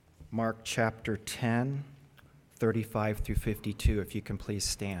Mark chapter 10, 35 through 52, if you can please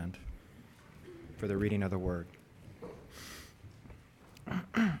stand for the reading of the word.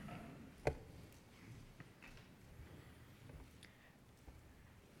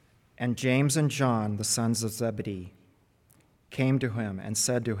 And James and John, the sons of Zebedee, came to him and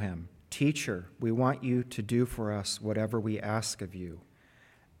said to him, "Teacher, we want you to do for us whatever we ask of you."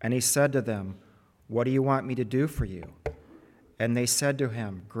 And he said to them, "What do you want me to do for you?" And they said to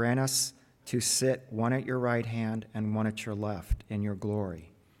him, "Grant us to sit one at your right hand and one at your left in your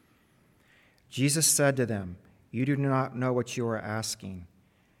glory." Jesus said to them, "You do not know what you are asking.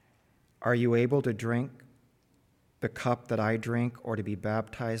 Are you able to drink the cup that I drink, or to be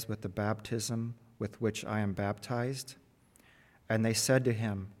baptized with the baptism with which I am baptized?" And they said to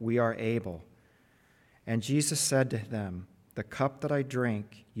him, "We are able." And Jesus said to them, "The cup that I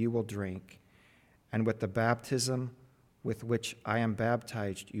drink, you will drink, and with the baptism with which I am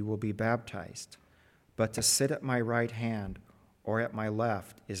baptized, you will be baptized. But to sit at my right hand or at my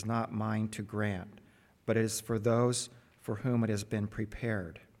left is not mine to grant, but it is for those for whom it has been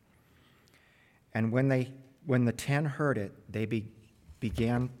prepared." And when the 10 heard it, they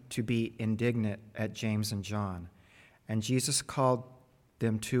began to be indignant at James and John. And Jesus called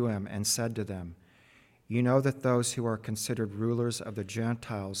them to him and said to them, "You know that those who are considered rulers of the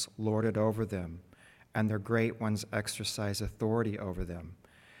Gentiles lord it over them, and their great ones exercise authority over them.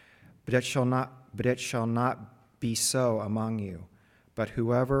 But it shall not be so among you. But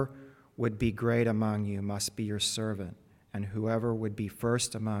whoever would be great among you must be your servant, and whoever would be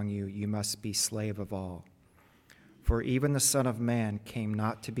first among you, you must be slave of all. For even the Son of Man came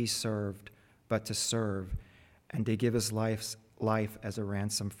not to be served, but to serve, and to give his life as a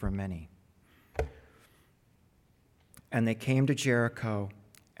ransom for many." And they came to Jericho,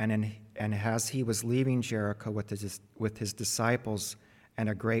 and as he was leaving Jericho with his disciples and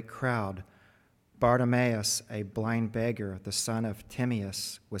a great crowd, Bartimaeus, a blind beggar, the son of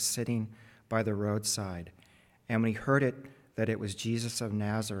Timaeus, was sitting by the roadside. And when he heard that it was Jesus of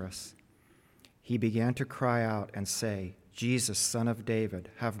Nazareth, he began to cry out and say, "Jesus, Son of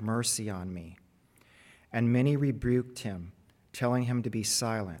David, have mercy on me." And many rebuked him, telling him to be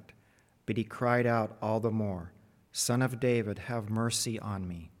silent. But he cried out all the more, "Son of David, have mercy on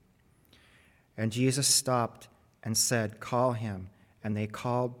me." And Jesus stopped and said, "Call him." And they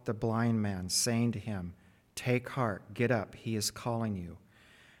called the blind man, saying to him, "Take heart, get up, he is calling you."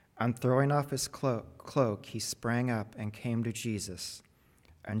 And throwing off his cloak, he sprang up and came to Jesus.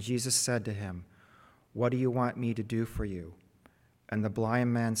 And Jesus said to him, "What do you want me to do for you?" And the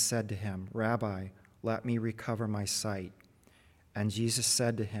blind man said to him, "Rabbi, let me recover my sight." And Jesus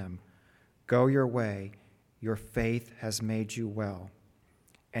said to him, "Go your way, your faith has made you well."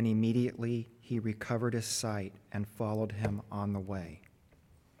 And immediately he recovered his sight and followed him on the way.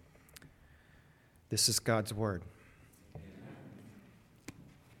 This is God's word.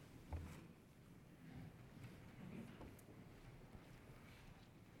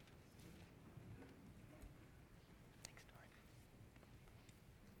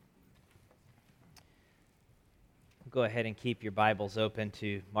 Go ahead and keep your Bibles open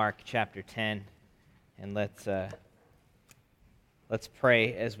to Mark chapter 10, and let's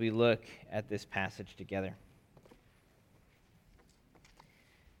pray as we look at this passage together.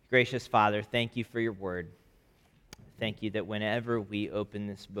 Gracious Father, thank you for your word. Thank you that whenever we open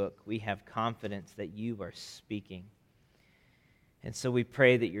this book, we have confidence that you are speaking. And so we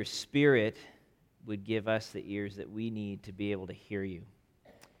pray that your Spirit would give us the ears that we need to be able to hear you.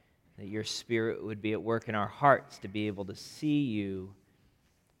 That your Spirit would be at work in our hearts to be able to see you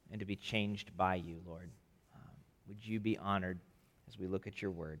and to be changed by you, Lord. Would you be honored as we look at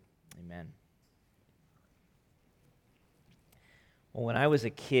your word? Amen. Well, when I was a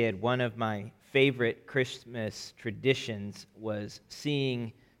kid, one of my favorite Christmas traditions was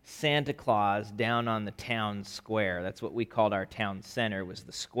seeing Santa Claus down on the town square. That's what we called our town center, was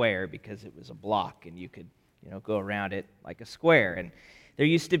the square, because it was a block and you could, go around it like a square. And there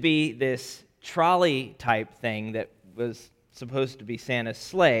used to be this trolley type thing that was supposed to be Santa's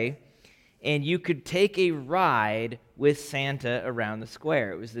sleigh, and you could take a ride with Santa around the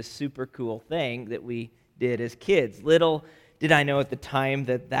square. It was this super cool thing that we did as kids. Little did I know at the time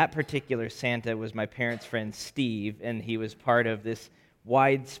that particular Santa was my parents' friend Steve, and he was part of this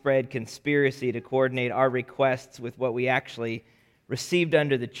widespread conspiracy to coordinate our requests with what we actually received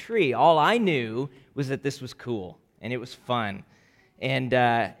under the tree. All I knew was that this was cool, and it was fun. And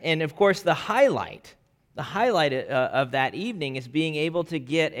of course, the highlight of that evening is being able to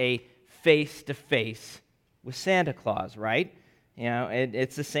get a face-to-face with Santa Claus, right?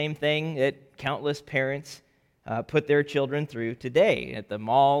 It's the same thing that countless parents put their children through today at the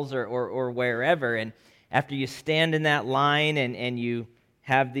malls or wherever. And after you stand in that line and you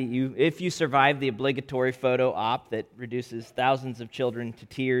have if you survive the obligatory photo op that reduces thousands of children to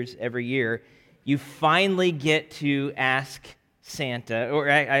tears every year, you finally get to ask Santa, or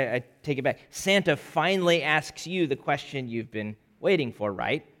I take it back, Santa finally asks you the question you've been waiting for,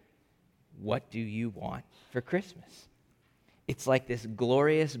 right? What do you want for Christmas? It's like this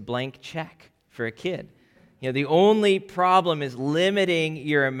glorious blank check for a kid. The only problem is limiting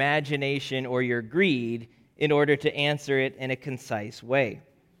your imagination or your greed in order to answer it in a concise way.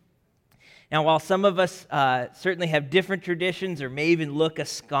 Now, while some of us certainly have different traditions or may even look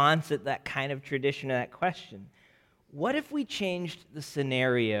askance at that kind of tradition or that question, what if we changed the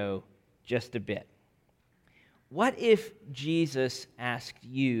scenario just a bit? What if Jesus asked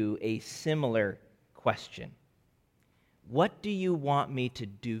you a similar question? What do you want me to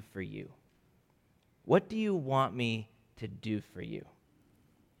do for you? What do you want me to do for you?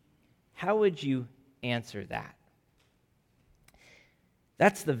 How would you answer that?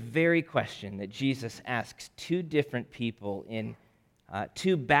 That's the very question that Jesus asks two different people in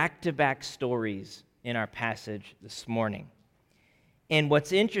two back-to-back stories in our passage this morning. And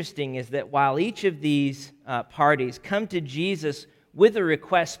what's interesting is that while each of these parties come to Jesus with a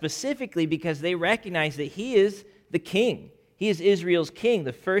request specifically because they recognize that he is the king. He is Israel's king.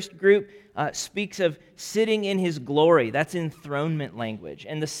 The first group speaks of sitting in his glory. That's enthronement language.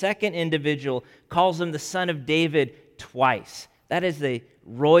 And the second individual calls him the son of David twice. That is the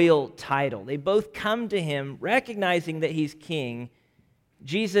royal title. They both come to him recognizing that he's king.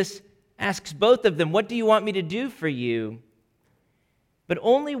 Jesus asks both of them, "What do you want me to do for you?" But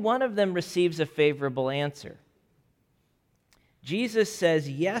only one of them receives a favorable answer. Jesus says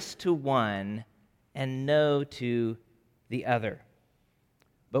yes to one and no to the other.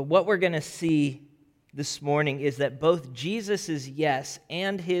 But what we're going to see this morning is that both Jesus' yes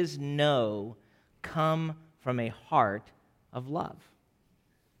and his no come from a heart of love.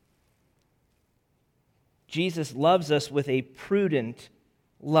 Jesus loves us with a prudent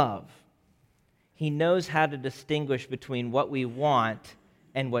love. He knows how to distinguish between what we want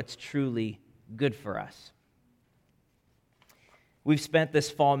and what's truly good for us. We've spent this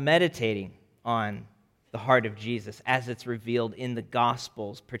fall meditating on the heart of Jesus as it's revealed in the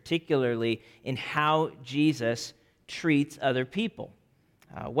Gospels, particularly in how Jesus treats other people,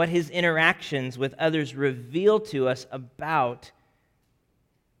 what his interactions with others reveal to us about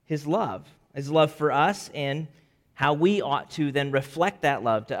his love for us, and how we ought to then reflect that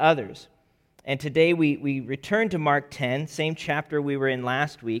love to others. And today we return to Mark 10, same chapter we were in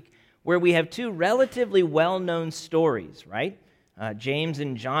last week, where we have two relatively well-known stories, right? James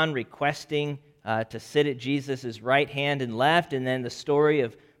and John requesting to sit at Jesus' right hand and left, and then the story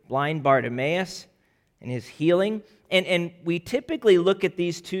of blind Bartimaeus and his healing. And we typically look at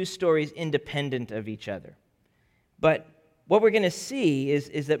these two stories independent of each other. But what we're going to see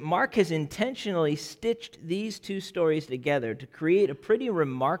is that Mark has intentionally stitched these two stories together to create a pretty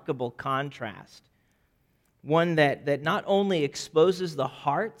remarkable contrast. One that not only exposes the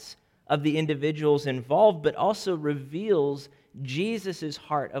hearts of the individuals involved, but also reveals Jesus'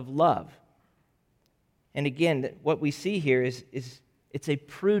 heart of love. And again, what we see here is it's a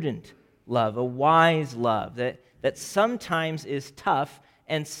prudent love, a wise love that sometimes is tough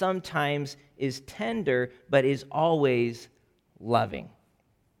and sometimes is tender, but is always loving.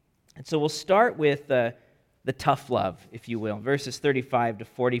 And so we'll start with the tough love, if you will, verses 35 to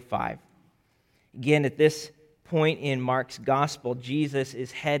 45. Again, at this point in Mark's gospel, Jesus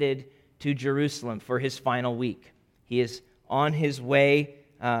is headed to Jerusalem for his final week. He is on his way.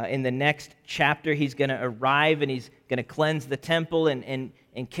 In the next chapter, he's going to arrive and he's going to cleanse the temple and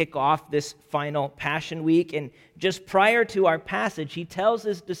kick off this final Passion Week. And just prior to our passage, he tells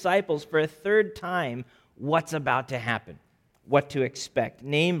his disciples for a third time what's about to happen, what to expect,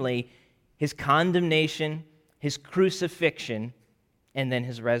 namely his condemnation, his crucifixion, and then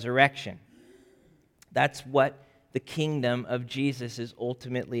his resurrection. That's what the kingdom of Jesus is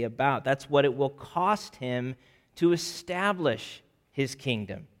ultimately about. That's what it will cost him to establish his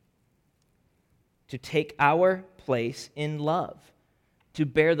kingdom, to take our place in love, to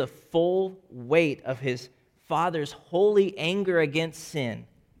bear the full weight of his Father's holy anger against sin,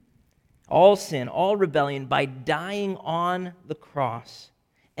 all rebellion, by dying on the cross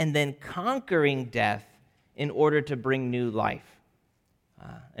and then conquering death in order to bring new life,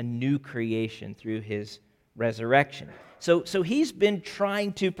 a new creation through his resurrection. So he's been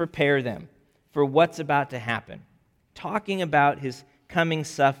trying to prepare them for what's about to happen, talking about his coming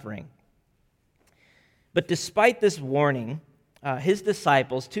suffering. But despite this warning, his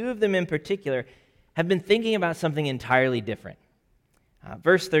disciples, two of them in particular, have been thinking about something entirely different.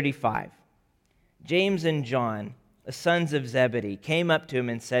 Verse 35, James and John, the sons of Zebedee, came up to him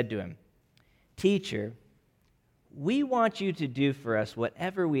and said to him, "Teacher, we want you to do for us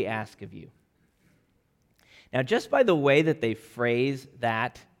whatever we ask of you." Now, just by the way that they phrase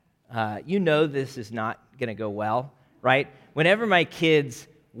that, you know this is not going to go well, right? Whenever my kids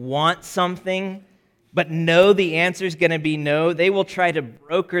want something, but know the answer is going to be no, they will try to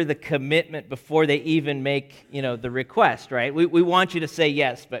broker the commitment before they even make, the request, right? We want you to say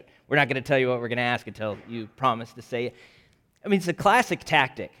yes, but we're not going to tell you what we're going to ask until you promise to say it. I mean, it's a classic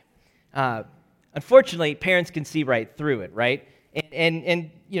tactic. Unfortunately, parents can see right through it, right?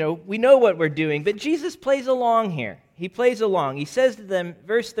 And we know what we're doing, but Jesus plays along here. He plays along. He says to them,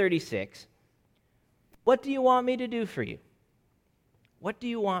 verse 36, "What do you want me to do for you? What do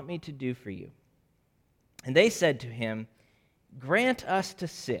you want me to do for you?" And they said to him, "Grant us to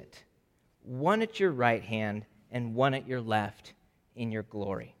sit, one at your right hand and one at your left in your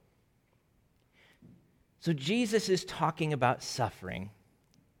glory." So Jesus is talking about suffering,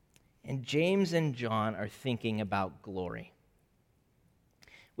 and James and John are thinking about glory.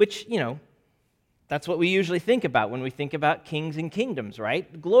 Which, that's what we usually think about when we think about kings and kingdoms,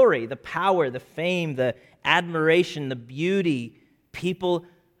 right? The glory, the power, the fame, the admiration, the beauty, people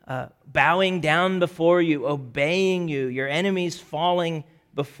bowing down before you, obeying you, your enemies falling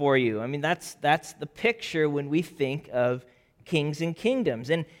before you. I mean, that's the picture when we think of kings and kingdoms.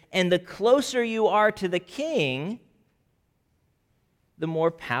 And the closer you are to the king, the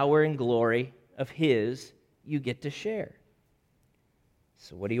more power and glory of his you get to share.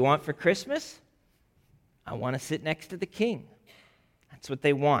 So what do you want for Christmas? I want to sit next to the king. That's what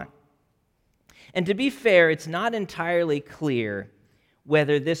they want. And to be fair, it's not entirely clear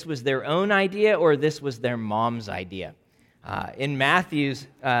whether this was their own idea or this was their mom's idea. In Matthew's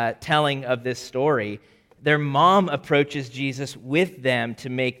telling of this story, their mom approaches Jesus with them to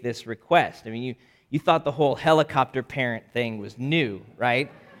make this request. I mean, you thought the whole helicopter parent thing was new,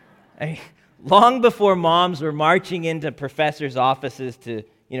 right? I mean, long before moms were marching into professors' offices to,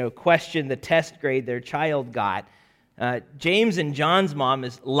 question the test grade their child got, James and John's mom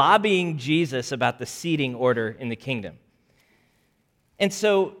is lobbying Jesus about the seating order in the kingdom. And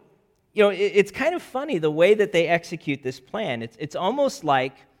so, it's kind of funny the way that they execute this plan. It's almost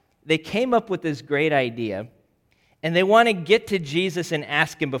like they came up with this great idea, and they want to get to Jesus and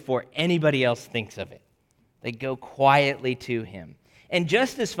ask him before anybody else thinks of it. They go quietly to him. And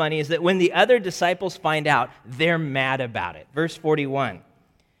just as funny is that when the other disciples find out, they're mad about it. Verse 41,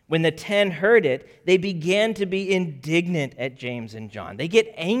 when the 10 heard it, they began to be indignant at James and John. They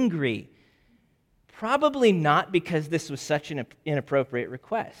get angry. Probably not because this was such an inappropriate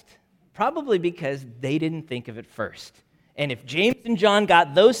request. Probably because they didn't think of it first. And if James and John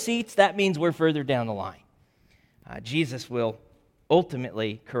got those seats, that means we're further down the line. Jesus will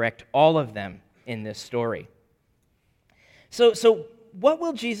ultimately correct all of them in this story. So what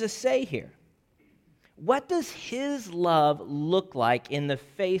will Jesus say here? What does his love look like in the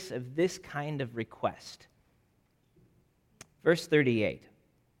face of this kind of request? Verse 38.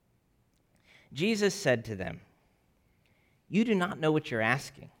 Jesus said to them, "You do not know what you're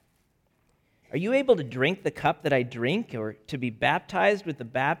asking. Are you able to drink the cup that I drink, or to be baptized with the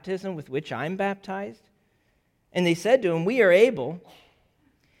baptism with which I'm baptized?" And they said to him, "We are able."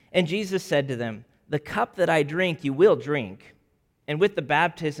 And Jesus said to them, "The cup that I drink you will drink, and with the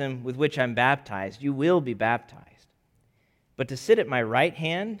baptism with which I'm baptized you will be baptized. But to sit at my right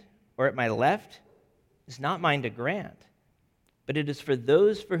hand or at my left is not mine to grant, but it is for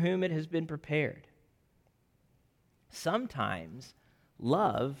those for whom it has been prepared." Sometimes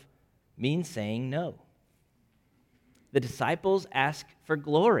love means saying no. The disciples ask for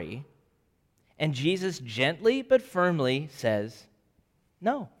glory, and Jesus gently but firmly says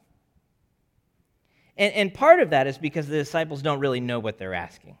no. And part of that is because the disciples don't really know what they're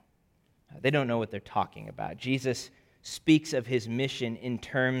asking. They don't know what they're talking about. Jesus speaks of his mission in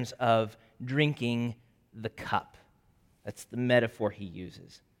terms of drinking the cup. That's the metaphor he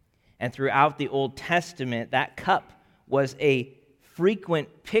uses. And throughout the Old Testament, that cup was a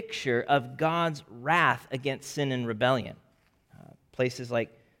frequent picture of God's wrath against sin and rebellion. Places like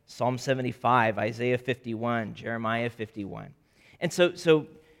Psalm 75, Isaiah 51, Jeremiah 51. And so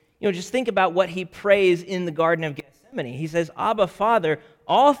just think about what he prays in the Garden of Gethsemane. He says, "Abba, Father,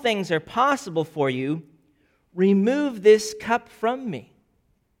 all things are possible for you. Remove this cup from me."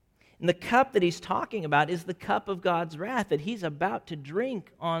 And the cup that he's talking about is the cup of God's wrath that he's about to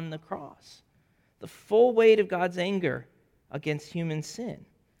drink on the cross. The full weight of God's anger against human sin.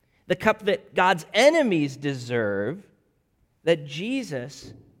 The cup that God's enemies deserve, that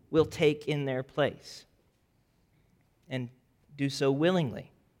Jesus will take in their place, and do so willingly.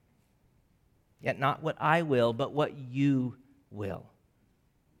 Yet not what I will, but what you will.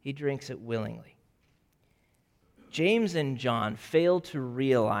 He drinks it willingly. James and John fail to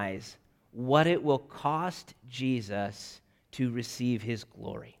realize what it will cost Jesus to receive his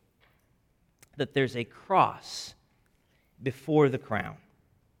glory. That there's a cross before the crown.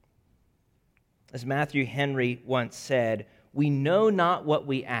 As Matthew Henry once said, we know not what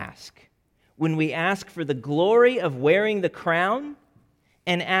we ask when we ask for the glory of wearing the crown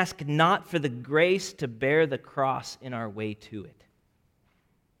and ask not for the grace to bear the cross in our way to it.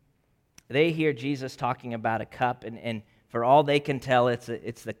 They hear Jesus talking about a cup, and for all they can tell, it's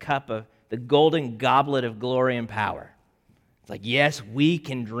the cup of the golden goblet of glory and power. It's like, yes, we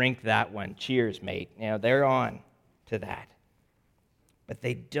can drink that one. Cheers, mate. They're on to that. But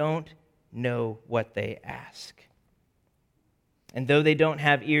they don't know what they ask. And though they don't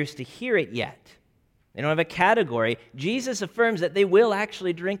have ears to hear it yet, they don't have a category, Jesus affirms that they will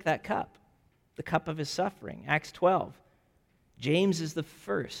actually drink that cup, the cup of his suffering. Acts 12. James is the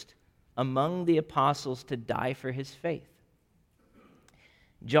first among the apostles to die for his faith.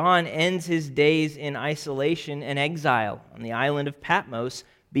 John ends his days in isolation and exile on the island of Patmos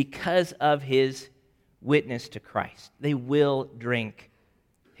because of his witness to Christ. They will drink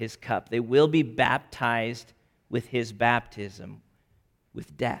his cup. They will be baptized with his baptism,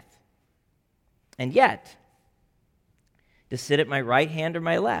 with death. And yet, to sit at my right hand or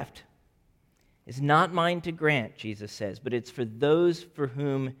my left is not mine to grant, Jesus says, but it's for those for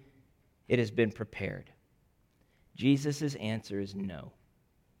whom it has been prepared. Jesus' answer is no.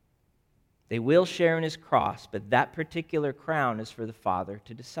 They will share in his cross, but that particular crown is for the Father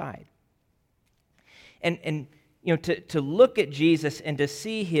to decide. And to look at Jesus and to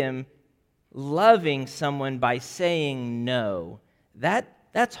see him loving someone by saying no,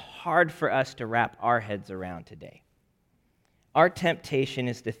 that's hard for us to wrap our heads around today. Our temptation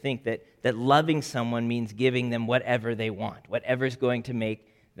is to think that loving someone means giving them whatever they want, whatever's going to make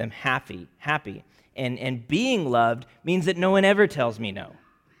them happy. And being loved means that no one ever tells me no.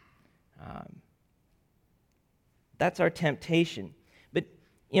 That's our temptation. But,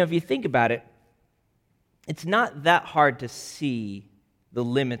 if you think about it, it's not that hard to see the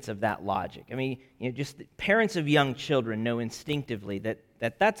limits of that logic. I mean, just parents of young children know instinctively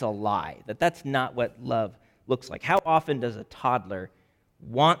that that's a lie, that's not what love looks like. How often does a toddler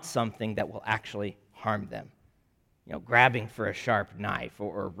want something that will actually harm them? Grabbing for a sharp knife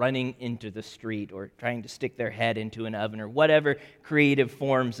or running into the street or trying to stick their head into an oven or whatever creative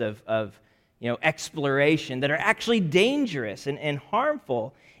forms of exploration that are actually dangerous and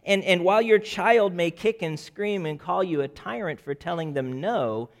harmful. And while your child may kick and scream and call you a tyrant for telling them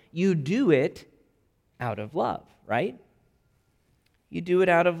no, you do it out of love, right? You do it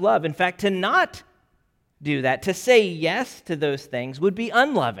out of love. In fact, to not do that, to say yes to those things would be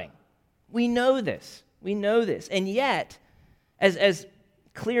unloving. We know this. And yet, as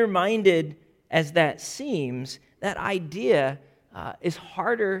clear-minded as that seems, that idea is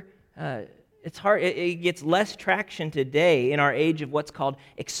harder. It's hard. It gets less traction today in our age of what's called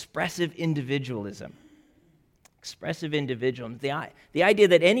expressive individualism. Expressive individualism. The idea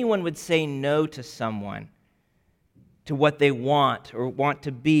that anyone would say no to someone, to what they want or want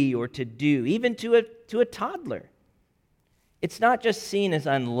to be or to do, even to a toddler. It's not just seen as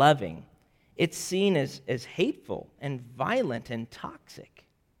unloving. It's seen as hateful and violent and toxic.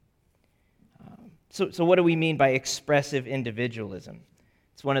 So what do we mean by expressive individualism?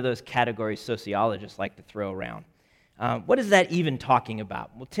 It's one of those categories sociologists like to throw around. What is that even talking about?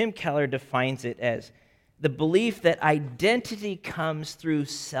 Well, Tim Keller defines it as the belief that identity comes through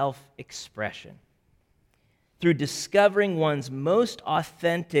self-expression, through discovering one's most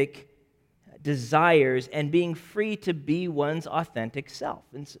authentic desires and being free to be one's authentic self.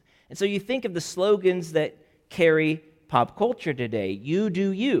 And so you think of the slogans that carry pop culture today. You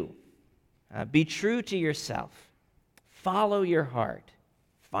do you. Be true to yourself. Follow your heart.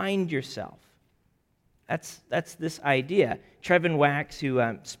 Find yourself. That's this idea. Trevin Wax, who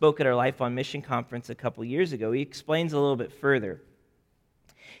spoke at our Life on Mission conference a couple years ago, he explains a little bit further.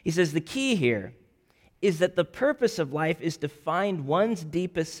 He says the key here is that the purpose of life is to find one's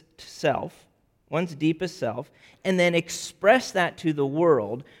deepest self, and then express that to the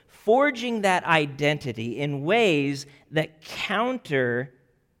world, forging that identity in ways that counter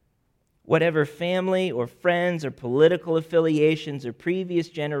whatever family or friends or political affiliations or previous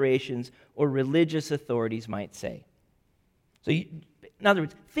generations or religious authorities might say. So, in other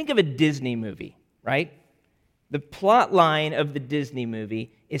words, think of a Disney movie, right? The plot line of the Disney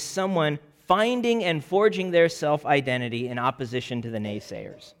movie is someone finding and forging their self-identity in opposition to the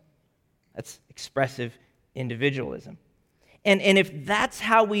naysayers. That's expressive individualism. And if that's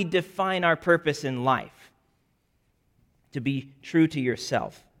how we define our purpose in life, to be true to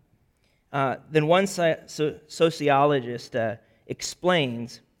yourself, then one sociologist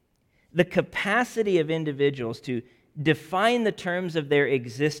explains the capacity of individuals to define the terms of their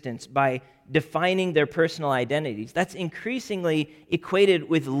existence by defining their personal identities. That's increasingly equated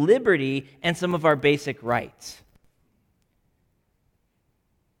with liberty and some of our basic rights.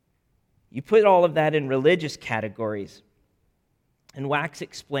 You put all of that in religious categories, and Wax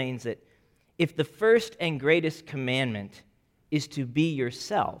explains that if the first and greatest commandment is to be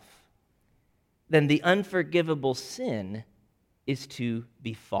yourself, then the unforgivable sin is to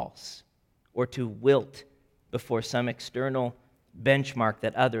be false or to wilt before some external benchmark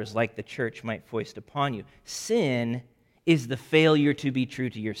that others, like the church, might foist upon you. Sin is the failure to be true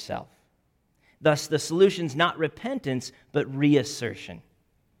to yourself. Thus, the solution's not repentance, but reassertion.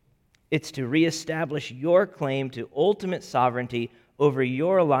 It's to reestablish your claim to ultimate sovereignty over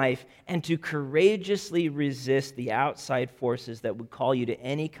your life and to courageously resist the outside forces that would call you to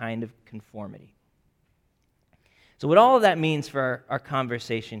any kind of conformity. So what all of that means for our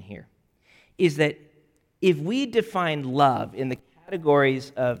conversation here is that if we define love in the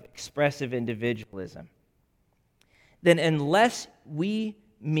categories of expressive individualism, then unless you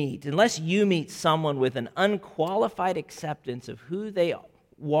meet someone with an unqualified acceptance of who they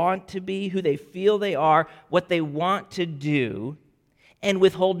want to be, who they feel they are, what they want to do, and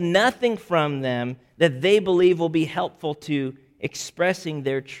withhold nothing from them that they believe will be helpful to expressing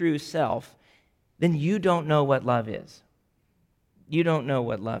their true self, then you don't know what love is. You don't know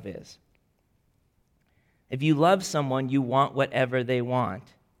what love is. If you love someone, you want whatever they want,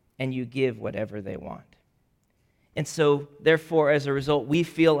 and you give whatever they want. And so, therefore, as a result, we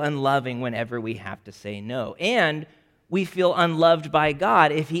feel unloving whenever we have to say no. And we feel unloved by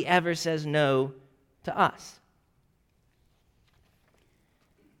God if He ever says no to us.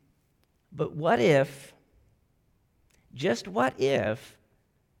 But what if, just what if,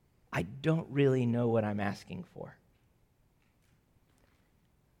 I don't really know what I'm asking for?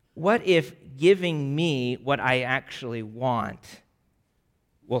 What if giving me what I actually want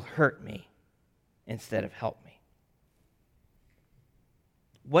will hurt me instead of help me?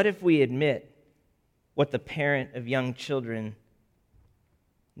 What if we admit what the parent of young children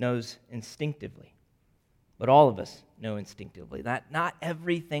knows instinctively, but all of us know instinctively, that not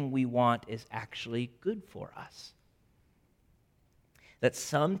everything we want is actually good for us? That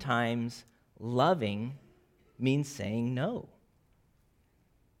sometimes loving means saying no.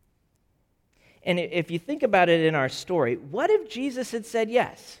 And if you think about it in our story, what if Jesus had said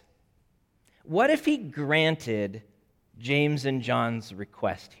yes? What if He granted James and John's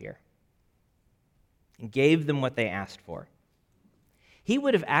request here and gave them what they asked for? He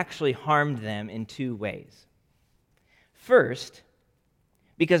would have actually harmed them in two ways. First,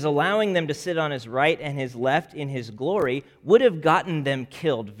 because allowing them to sit on His right and His left in His glory would have gotten them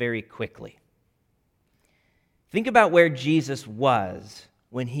killed very quickly. Think about where Jesus was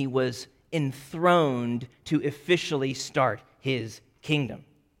when He was enthroned to officially start His kingdom.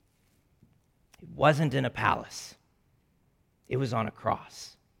 It wasn't in a palace. It was on a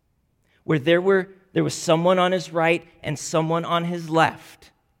cross, where there was someone on His right and someone on His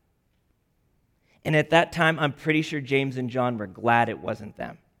left. And at that time, I'm pretty sure James and John were glad it wasn't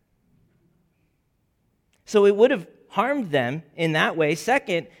them. So it would have harmed them in that way.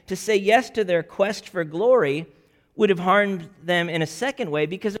 Second, to say yes to their quest for glory would have harmed them in a second way,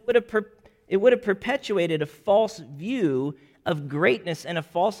 because it would have perpetuated a false view of greatness and a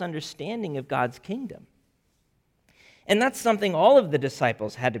false understanding of God's kingdom. And that's something all of the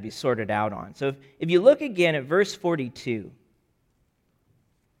disciples had to be sorted out on. So if you look again at verse 42,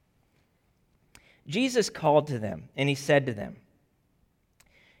 Jesus called to them, and He said to them,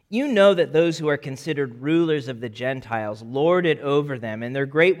 "You know that those who are considered rulers of the Gentiles lord it over them, and their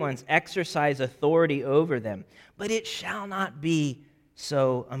great ones exercise authority over them. But it shall not be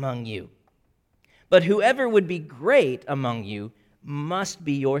so among you. But whoever would be great among you must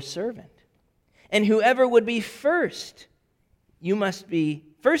be your servant. And whoever would be first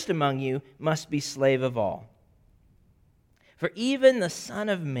among you must be slave of all. For even the Son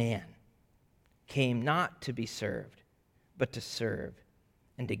of Man came not to be served, but to serve,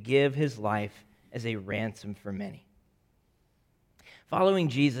 and to give His life as a ransom for many." Following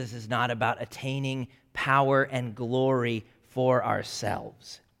Jesus is not about attaining power and glory for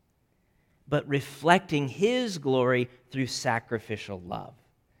ourselves, but reflecting His glory through sacrificial love,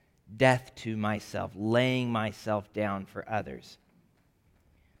 death to myself, laying myself down for others.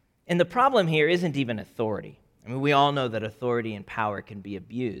 And the problem here isn't even authority. I mean, we all know that authority and power can be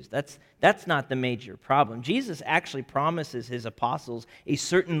abused. That's not the major problem. Jesus actually promises his apostles a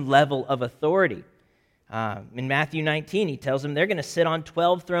certain level of authority. In Matthew 19, he tells them they're going to sit on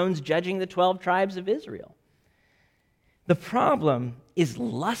 12 thrones judging the 12 tribes of Israel. The problem is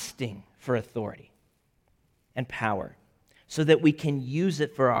lusting for authority and power so that we can use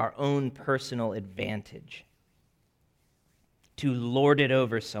it for our own personal advantage, to lord it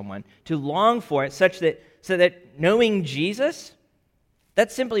over someone, to long for it so that knowing Jesus,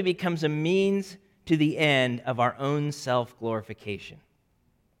 that simply becomes a means to the end of our own self-glorification.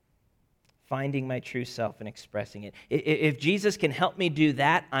 Finding my true self and expressing it. If Jesus can help me do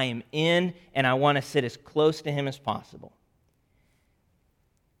that, I am in, and I want to sit as close to him as possible.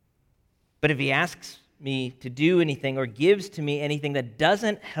 But if he asks me to do anything or gives to me anything that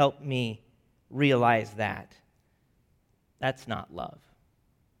doesn't help me realize that, that's not love.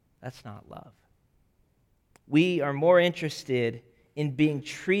 That's not love. We are more interested in being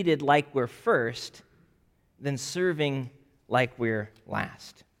treated like we're first than serving like we're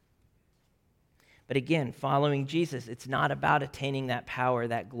last. But again, following Jesus, it's not about attaining that power,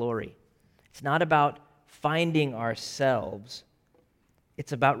 that glory. It's not about finding ourselves.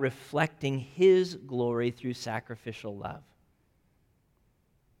 It's about reflecting his glory through sacrificial love.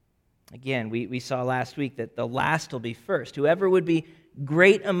 Again, we saw last week that the last will be first. Whoever would be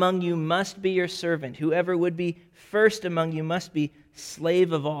great among you must be your servant. Whoever would be first among you must be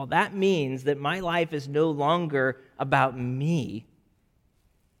slave of all. That means that my life is no longer about me.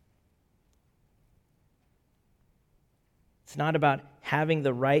 It's not about having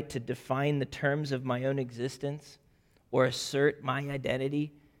the right to define the terms of my own existence or assert my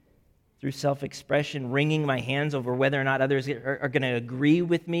identity through self-expression, wringing my hands over whether or not others are going to agree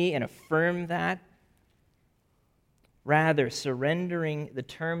with me and affirm that. Rather, surrendering the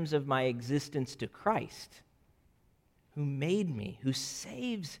terms of my existence to Christ, who made me, who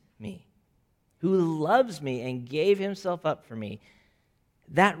saves me, who loves me and gave himself up for me,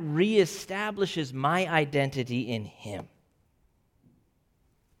 that reestablishes my identity in him,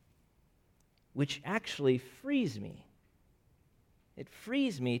 which actually frees me. It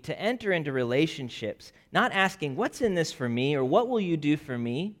frees me to enter into relationships, not asking, what's in this for me, or what will you do for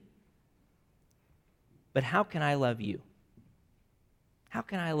me? But how can I love you? How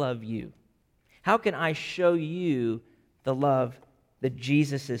can I love you? How can I show you the love that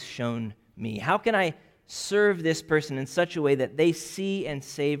Jesus has shown me? How can I serve this person in such a way that they see and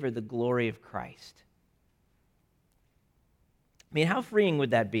savor the glory of Christ? I mean, how freeing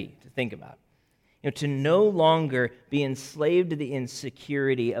would that be to think about? To no longer be enslaved to the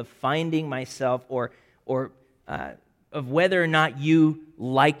insecurity of finding myself or of whether or not you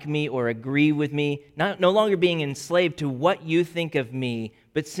like me or agree with me, no longer being enslaved to what you think of me,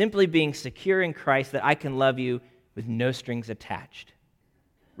 but simply being secure in Christ that I can love you with no strings attached,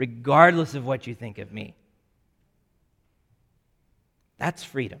 regardless of what you think of me. That's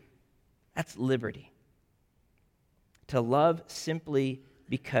freedom. That's liberty. To love simply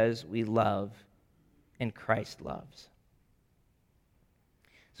because we love and Christ loves.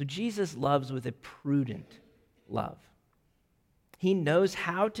 So Jesus loves with a prudent love. He knows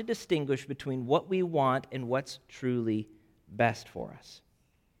how to distinguish between what we want and what's truly best for us,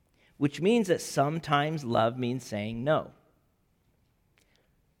 which means that sometimes love means saying no.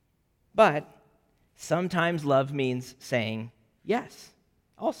 But sometimes love means saying yes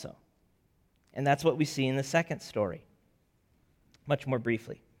also. And that's what we see in the second story, much more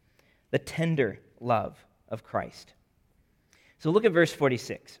briefly. The tender love of Christ. So look at verse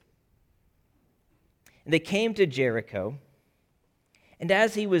 46. And they came to Jericho, and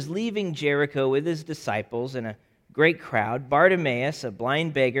as he was leaving Jericho with his disciples and a great crowd, Bartimaeus, a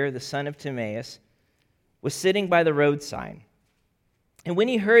blind beggar, the son of Timaeus, was sitting by the roadside. And when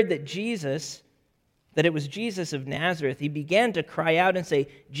he heard that it was Jesus of Nazareth, he began to cry out and say,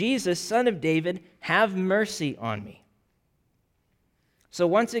 "Jesus, Son of David, have mercy on me." So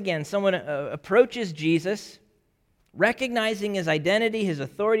once again, someone approaches Jesus, recognizing his identity, his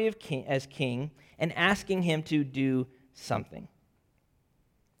authority as king, and asking him to do something.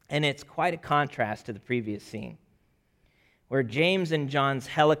 And it's quite a contrast to the previous scene, where James and John's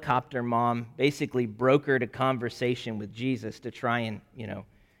helicopter mom basically brokered a conversation with Jesus to try and,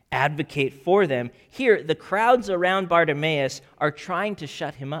 advocate for them. Here, the crowds around Bartimaeus are trying to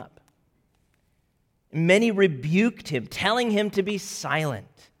shut him up. Many rebuked him, telling him to be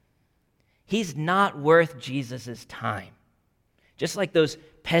silent. He's not worth Jesus' time. Just like those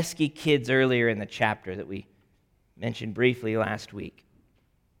pesky kids earlier in the chapter that we mentioned briefly last week.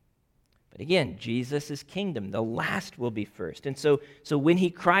 But again, Jesus' kingdom, the last will be first. And so when he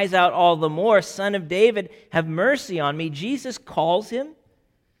cries out all the more, Son of David, have mercy on me, Jesus calls him.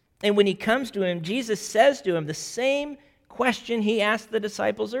 And when he comes to him, Jesus says to him the same question he asked the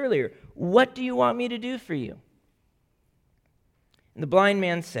disciples earlier. What do you want me to do for you? And the blind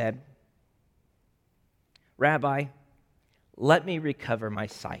man said, Rabbi, let me recover my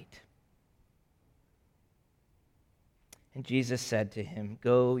sight. And Jesus said to him,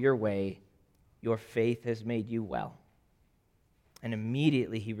 go your way, your faith has made you well. And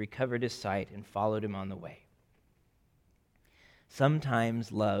immediately he recovered his sight and followed him on the way.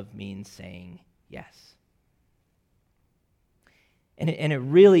 Sometimes love means saying yes. And it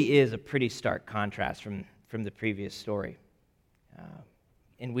really is a pretty stark contrast from the previous story.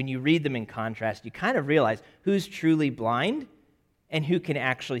 And when you read them in contrast, you kind of realize who's truly blind and who can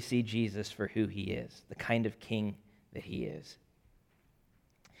actually see Jesus for who he is, the kind of king that he is.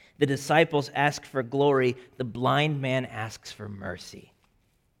 The disciples ask for glory. The blind man asks for mercy.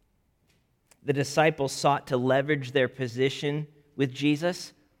 The disciples sought to leverage their position with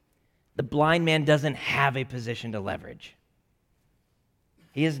Jesus. The blind man doesn't have a position to leverage.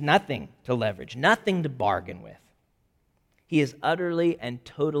 He has nothing to leverage, nothing to bargain with. He is utterly and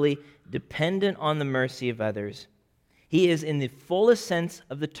totally dependent on the mercy of others. He is, in the fullest sense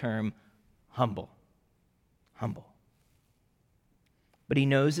of the term, humble. Humble. But he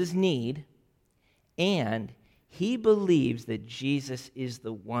knows his need, and he believes that Jesus is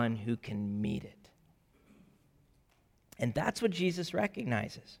the one who can meet it. And that's what Jesus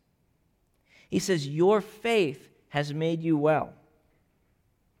recognizes. He says, your faith has made you well.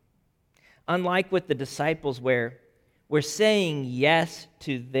 Unlike with the disciples where saying yes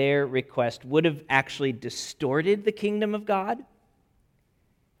to their request would have actually distorted the kingdom of God,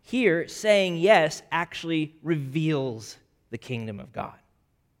 here saying yes actually reveals the kingdom of God.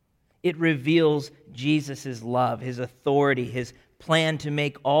 It reveals Jesus' love, his authority, his plan to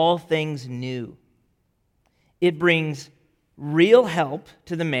make all things new. It brings real help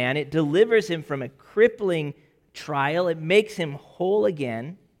to the man. It delivers him from a crippling trial. It makes him whole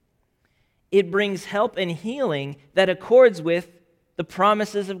again. It brings help and healing that accords with the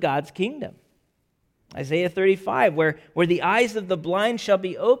promises of God's kingdom. Isaiah 35, where the eyes of the blind shall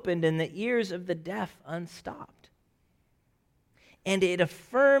be opened and the ears of the deaf unstopped. And it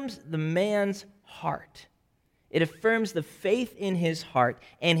affirms the man's heart. It affirms the faith in his heart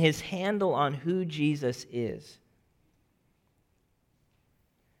and his handle on who Jesus is.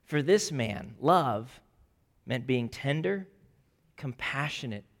 For this man, love meant being tender,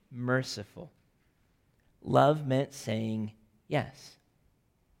 compassionate, merciful. Love meant saying yes.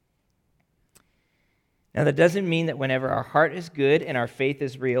 Now, that doesn't mean that whenever our heart is good and our faith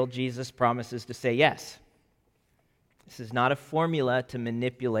is real, Jesus promises to say yes. This is not a formula to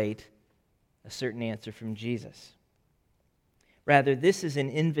manipulate a certain answer from Jesus. Rather, this is an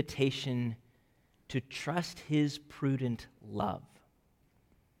invitation to trust his prudent love,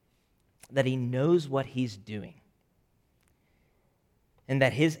 that he knows what he's doing, and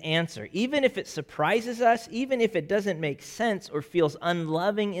that his answer, even if it surprises us, even if it doesn't make sense or feels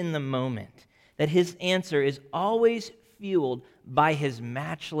unloving in the moment, that his answer is always fueled by his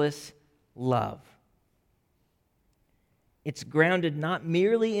matchless love. It's grounded not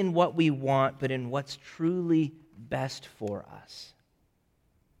merely in what we want, but in what's truly best for us.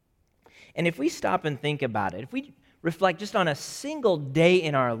 And if we stop and think about it, if we reflect just on a single day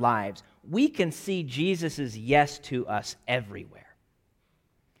in our lives, we can see Jesus' yes to us everywhere.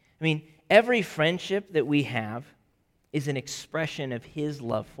 I mean, every friendship that we have is an expression of his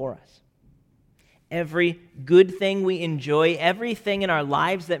love for us. Every good thing we enjoy, everything in our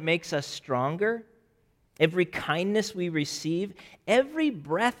lives that makes us stronger, every kindness we receive, every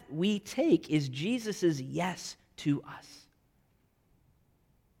breath we take is Jesus' yes to us.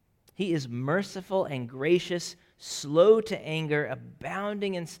 He is merciful and gracious, slow to anger,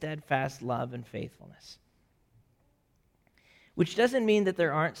 abounding in steadfast love and faithfulness. Which doesn't mean that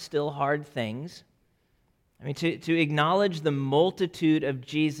there aren't still hard things. I mean, to acknowledge the multitude of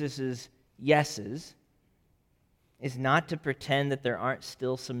Jesus' yeses is not to pretend that there aren't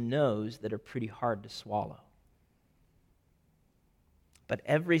still some no's that are pretty hard to swallow. But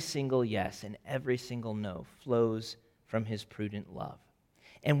every single yes and every single no flows from his prudent love.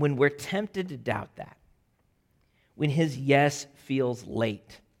 And when we're tempted to doubt that, when his yes feels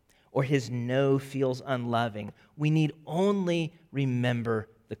late or his no feels unloving, we need only remember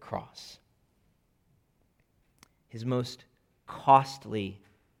the cross. His most costly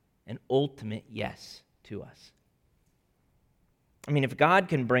and ultimate yes to us. I mean, if God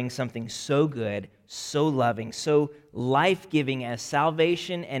can bring something so good, so loving, so life-giving as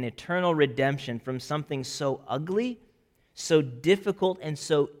salvation and eternal redemption from something so ugly, so difficult, and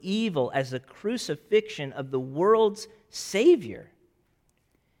so evil as the crucifixion of the world's Savior.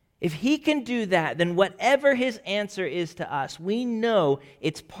 If he can do that, then whatever his answer is to us, we know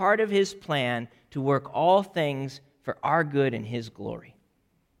it's part of his plan to work all things for our good and his glory.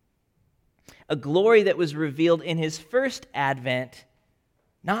 A glory that was revealed in his first advent,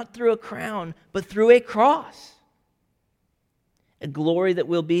 not through a crown, but through a cross. A glory that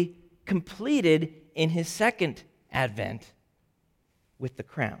will be completed in his second advent with the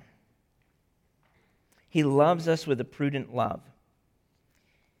crown. He loves us with a prudent love.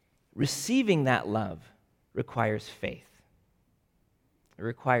 Receiving that love requires faith. It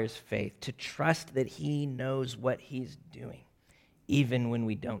requires faith to trust that he knows what he's doing, even when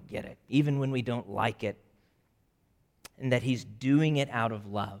we don't get it, even when we don't like it, and that he's doing it out of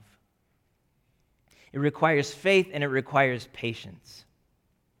love. It requires faith and it requires patience.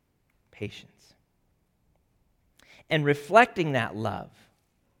 Patience. And reflecting that love,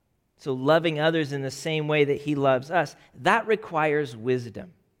 so loving others in the same way that he loves us, that requires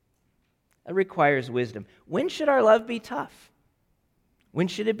wisdom. That requires wisdom. When should our love be tough? When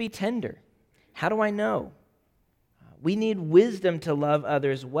should it be tender? How do I know? We need wisdom to love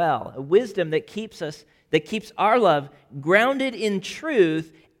others well, a wisdom that keeps our love grounded in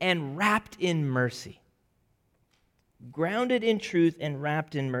truth and wrapped in mercy. Grounded in truth and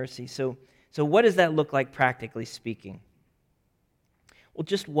wrapped in mercy. So what does that look like practically speaking? Well,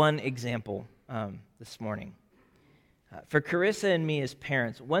 just one example this morning. For Carissa and me as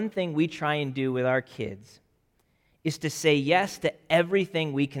parents, one thing we try and do with our kids is to say yes to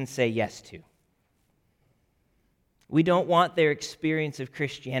everything we can say yes to. We don't want their experience of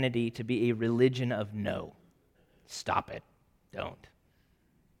Christianity to be a religion of no. Stop it. Don't.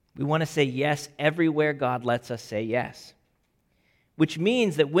 We want to say yes everywhere God lets us say yes. Which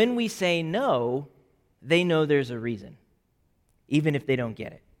means that when we say no, they know there's a reason, even if they don't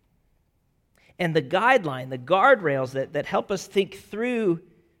get it. And the guideline, the guardrails that help us think through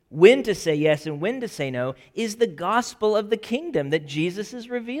when to say yes and when to say no is the gospel of the kingdom that Jesus is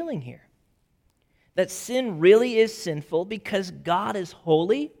revealing here. That sin really is sinful because God is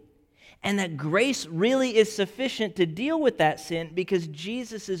holy, and that grace really is sufficient to deal with that sin because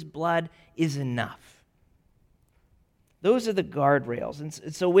Jesus' blood is enough. Those are the guardrails.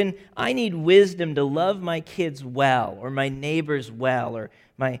 And so when I need wisdom to love my kids well, or my neighbors well, or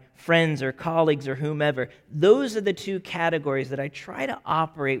my friends or colleagues or whomever, those are the two categories that I try to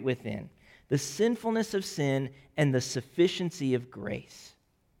operate within: the sinfulness of sin and the sufficiency of grace.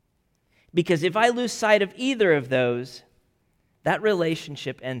 Because if I lose sight of either of those, that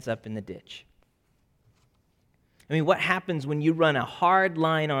relationship ends up in the ditch. I mean, what happens when you run a hard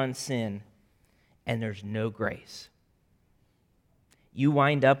line on sin and there's no grace? You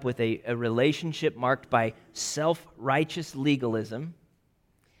wind up with a relationship marked by self-righteous legalism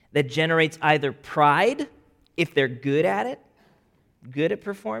that generates either pride, if they're good at it, good at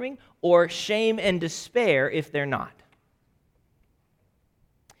performing, or shame and despair if they're not.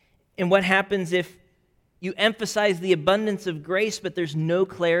 And what happens if you emphasize the abundance of grace, but there's no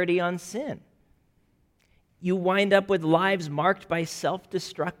clarity on sin? You wind up with lives marked by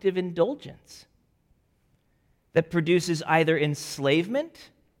self-destructive indulgence that produces either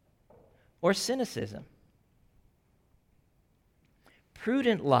enslavement or cynicism.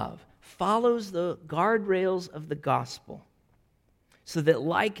 Prudent love follows the guardrails of the gospel so that,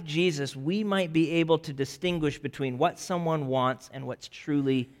 like Jesus, we might be able to distinguish between what someone wants and what's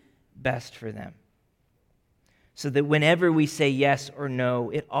truly best for them. So that whenever we say yes or no,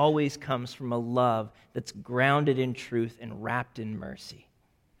 it always comes from a love that's grounded in truth and wrapped in mercy.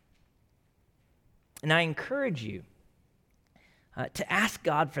 And I encourage you to ask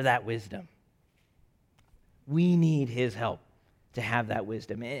God for that wisdom. We need his help to have that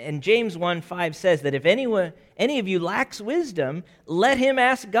wisdom. And James 1:5 says that if any of you lacks wisdom, let him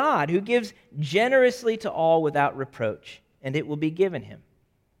ask God, who gives generously to all without reproach, and it will be given him.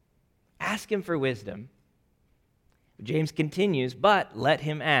 Ask him for wisdom. James continues, but let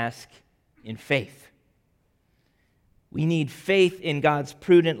him ask in faith. We need faith in God's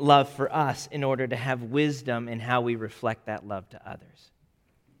prudent love for us in order to have wisdom in how we reflect that love to others.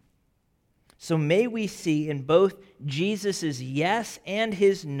 So may we see in both Jesus' yes and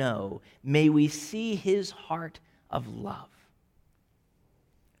his no, may we see his heart of love.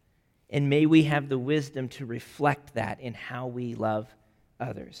 And may we have the wisdom to reflect that in how we love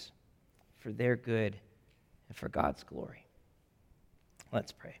others for their good and for God's glory.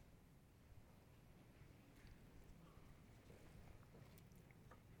 Let's pray.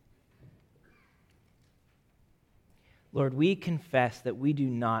 Lord, we confess that we do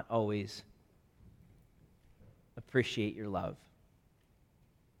not always appreciate your love.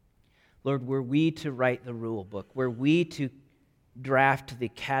 Lord, were we to write the rule book, were we to draft the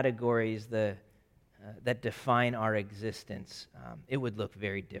categories that define our existence, it would look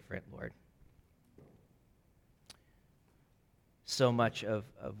very different, Lord. So much of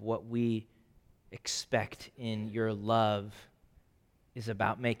what we expect in your love is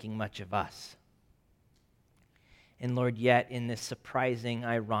about making much of us. And Lord, yet in this surprising,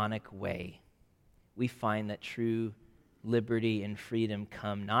 ironic way, we find that true liberty and freedom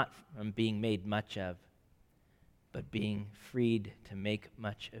come not from being made much of, but being freed to make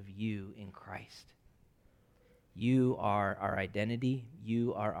much of you in Christ. You are our identity.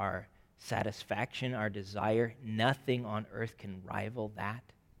 You are our satisfaction, our desire. Nothing on earth can rival that.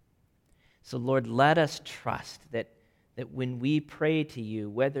 So, Lord, let us trust that when we pray to you,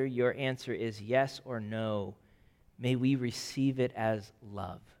 whether your answer is yes or no, may we receive it as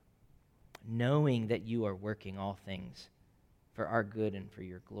love, knowing that you are working all things for our good and for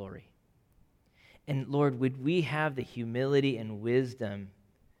your glory. And Lord, would we have the humility and wisdom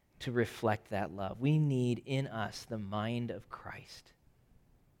to reflect that love? We need in us the mind of Christ.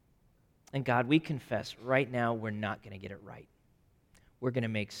 And God, we confess right now we're not going to get it right. We're going to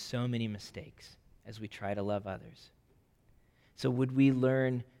make so many mistakes as we try to love others. So would we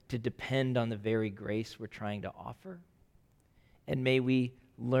learn to depend on the very grace we're trying to offer? And may we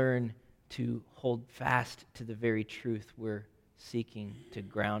learn to hold fast to the very truth we're seeking to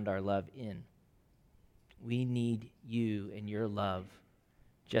ground our love in. We need you and your love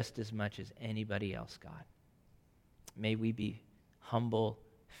just as much as anybody else, God. May we be humble,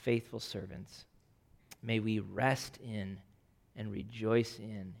 faithful servants. May we rest in and rejoice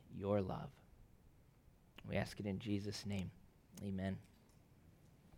in your love. We ask it in Jesus' name. Amen.